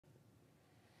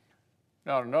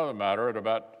Now, in another matter, at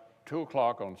about 2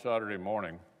 o'clock on Saturday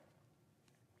morning,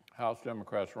 House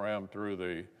Democrats rammed through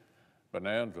the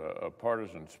bonanza of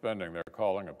partisan spending they're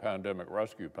calling a pandemic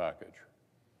rescue package.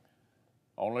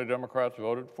 Only Democrats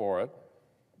voted for it.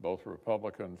 Both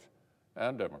Republicans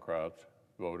and Democrats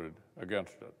voted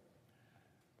against it.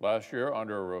 Last year,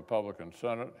 under a Republican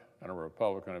Senate and a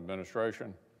Republican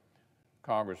administration,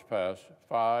 Congress passed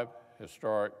 5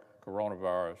 historic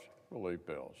coronavirus relief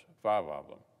bills, 5 of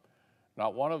them.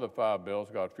 Not one of the 5 bills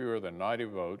got fewer than 90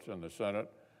 votes in the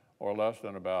Senate or less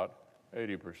than about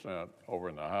 80% over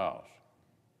in the House.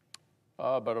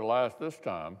 But alas, this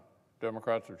time,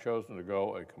 Democrats have chosen to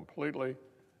go a completely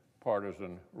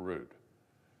partisan route.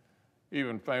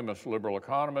 Even famous liberal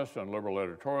economists and liberal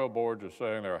editorial boards are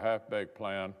saying their half-baked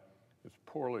plan is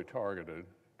poorly targeted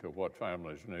to what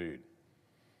families need.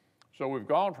 So we've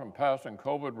gone from passing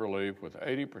COVID relief with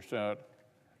 80%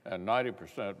 and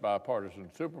 90% bipartisan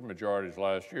supermajorities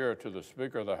last year to the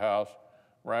Speaker of the House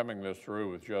ramming this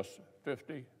through with just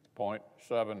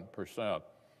 50.7%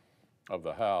 of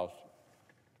the House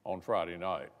on Friday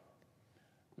night.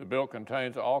 The bill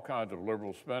contains all kinds of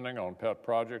liberal spending on pet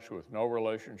projects with no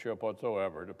relationship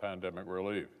whatsoever to pandemic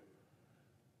relief.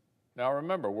 Now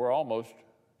remember, we're almost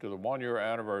to the 1-year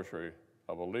anniversary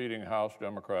of a leading House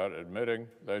Democrat admitting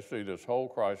they see this whole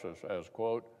crisis as,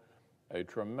 quote, a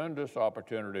tremendous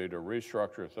opportunity to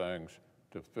restructure things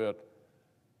to fit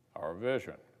our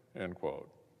vision, end quote.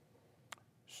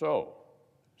 So,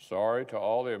 sorry to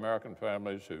all the American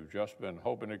families who've just been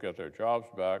hoping to get their jobs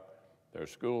back, their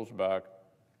schools back,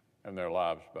 and their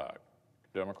lives back.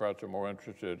 Democrats are more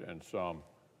interested in some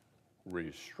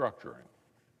restructuring.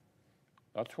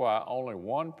 That's why only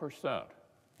 1%,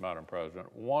 Madam President,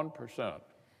 1%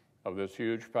 of this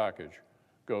huge package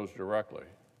goes directly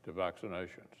to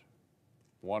vaccinations.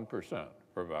 1%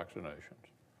 for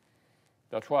vaccinations.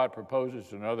 That's why it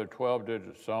proposes another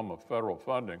 12-digit sum of federal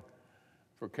funding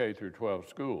for K through 12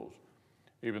 schools,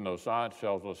 even though science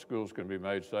tells us schools can be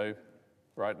made safe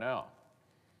right now.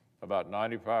 About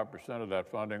 95% of that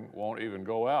funding won't even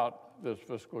go out this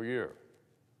fiscal year.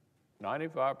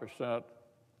 95%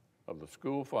 of the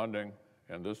school funding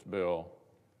in this bill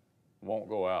won't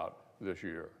go out this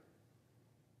year.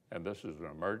 And this is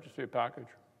an emergency package.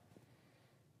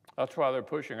 That's why they're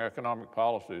pushing economic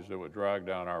policies that would drag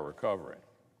down our recovery.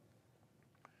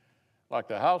 Like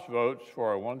the House votes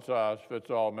for a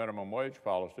one-size-fits-all minimum wage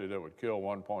policy that would kill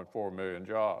 1.4 million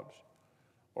jobs,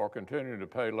 or continue to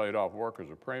pay laid-off workers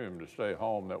a premium to stay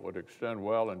home that would extend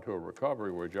well into a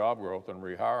recovery where job growth and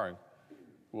rehiring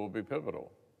will be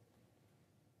pivotal.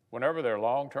 Whenever their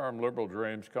long-term liberal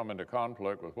dreams come into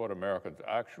conflict with what Americans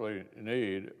actually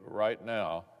need right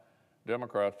now,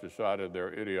 Democrats decided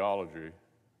their ideology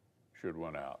should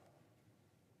win out.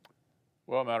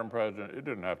 Well, Madam President, it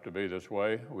didn't have to be this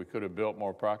way. We could have built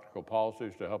more practical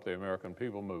policies to help the American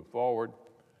people move forward.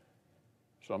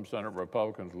 Some Senate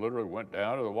Republicans literally went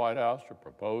down to the White House to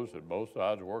propose that both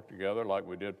sides work together like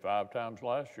we did 5 times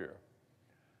last year.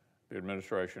 The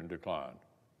administration declined.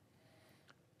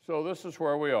 So this is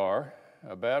where we are,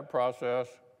 a bad process,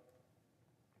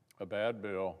 a bad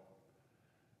bill,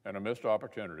 and a missed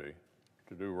opportunity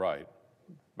to do right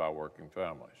by working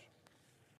families.